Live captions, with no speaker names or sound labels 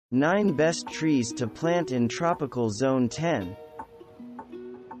9 Best Trees to Plant in Tropical Zone 10.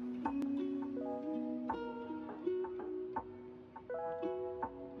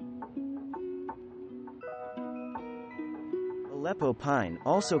 Aleppo pine,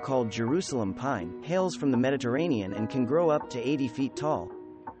 also called Jerusalem pine, hails from the Mediterranean and can grow up to 80 feet tall.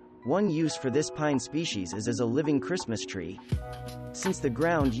 One use for this pine species is as a living Christmas tree. Since the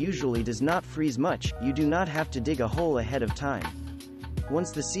ground usually does not freeze much, you do not have to dig a hole ahead of time.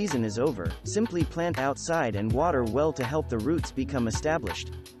 Once the season is over, simply plant outside and water well to help the roots become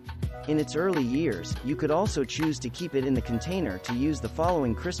established. In its early years, you could also choose to keep it in the container to use the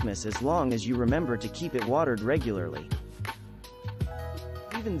following Christmas as long as you remember to keep it watered regularly.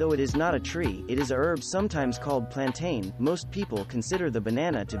 Even though it is not a tree, it is a herb sometimes called plantain. Most people consider the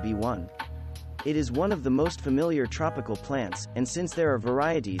banana to be one. It is one of the most familiar tropical plants, and since there are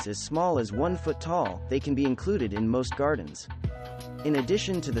varieties as small as 1 foot tall, they can be included in most gardens. In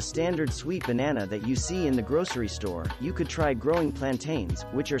addition to the standard sweet banana that you see in the grocery store, you could try growing plantains,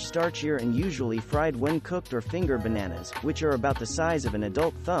 which are starchier and usually fried when cooked, or finger bananas, which are about the size of an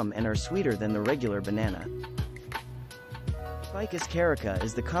adult thumb and are sweeter than the regular banana. Ficus carica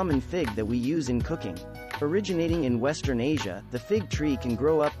is the common fig that we use in cooking. Originating in Western Asia, the fig tree can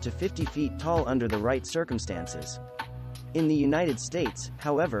grow up to 50 feet tall under the right circumstances. In the United States,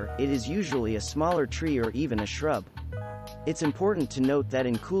 however, it is usually a smaller tree or even a shrub. It's important to note that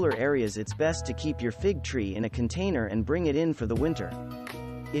in cooler areas it's best to keep your fig tree in a container and bring it in for the winter.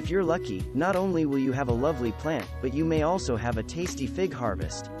 If you're lucky, not only will you have a lovely plant, but you may also have a tasty fig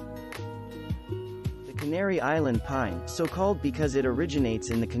harvest. The Canary Island pine, so called because it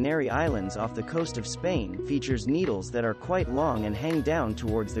originates in the Canary Islands off the coast of Spain, features needles that are quite long and hang down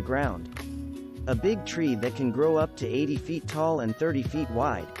towards the ground. A big tree that can grow up to 80 feet tall and 30 feet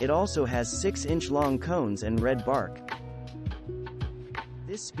wide, it also has 6-inch long cones and red bark.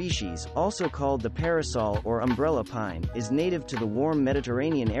 This species, also called the parasol or umbrella pine, is native to the warm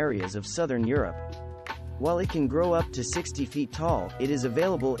Mediterranean areas of southern Europe. While it can grow up to 60 feet tall, it is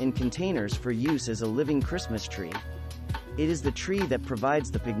available in containers for use as a living Christmas tree. It is the tree that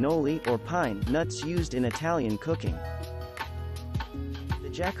provides the pignoli, or pine, nuts used in Italian cooking. The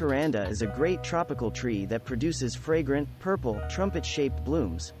jacaranda is a great tropical tree that produces fragrant, purple, trumpet-shaped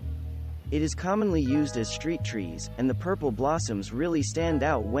blooms. It is commonly used as street trees, and the purple blossoms really stand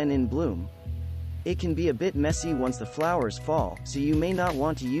out when in bloom. It can be a bit messy once the flowers fall, so you may not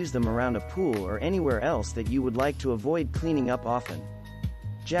want to use them around a pool or anywhere else that you would like to avoid cleaning up often.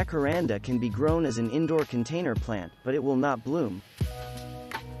 Jacaranda can be grown as an indoor container plant, but it will not bloom.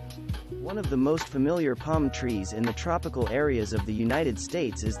 One of the most familiar palm trees in the tropical areas of the United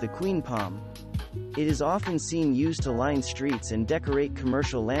States is the queen palm. It is often seen used to line streets and decorate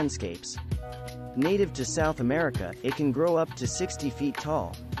commercial landscapes. Native to South America, it can grow up to 60 feet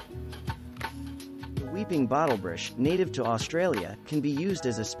tall. The weeping bottlebrush, native to Australia, can be used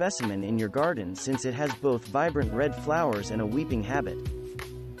as a specimen in your garden since it has both vibrant red flowers and a weeping habit.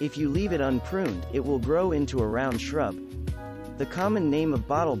 If you leave it unpruned, it will grow into a round shrub. The common name of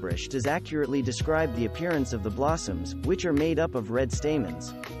bottlebrush does accurately describe the appearance of the blossoms, which are made up of red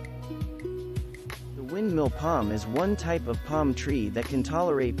stamens. Windmill palm is one type of palm tree that can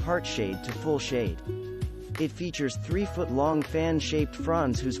tolerate part shade to full shade. It features 3-foot-long fan-shaped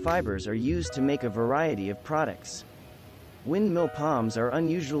fronds whose fibers are used to make a variety of products. Windmill palms are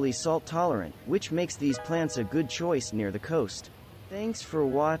unusually salt-tolerant, which makes these plants a good choice near the coast. Thanks for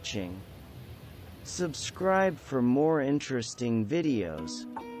watching. Subscribe for more interesting videos.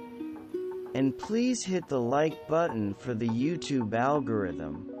 And please hit the like button for the YouTube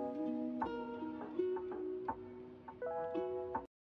algorithm.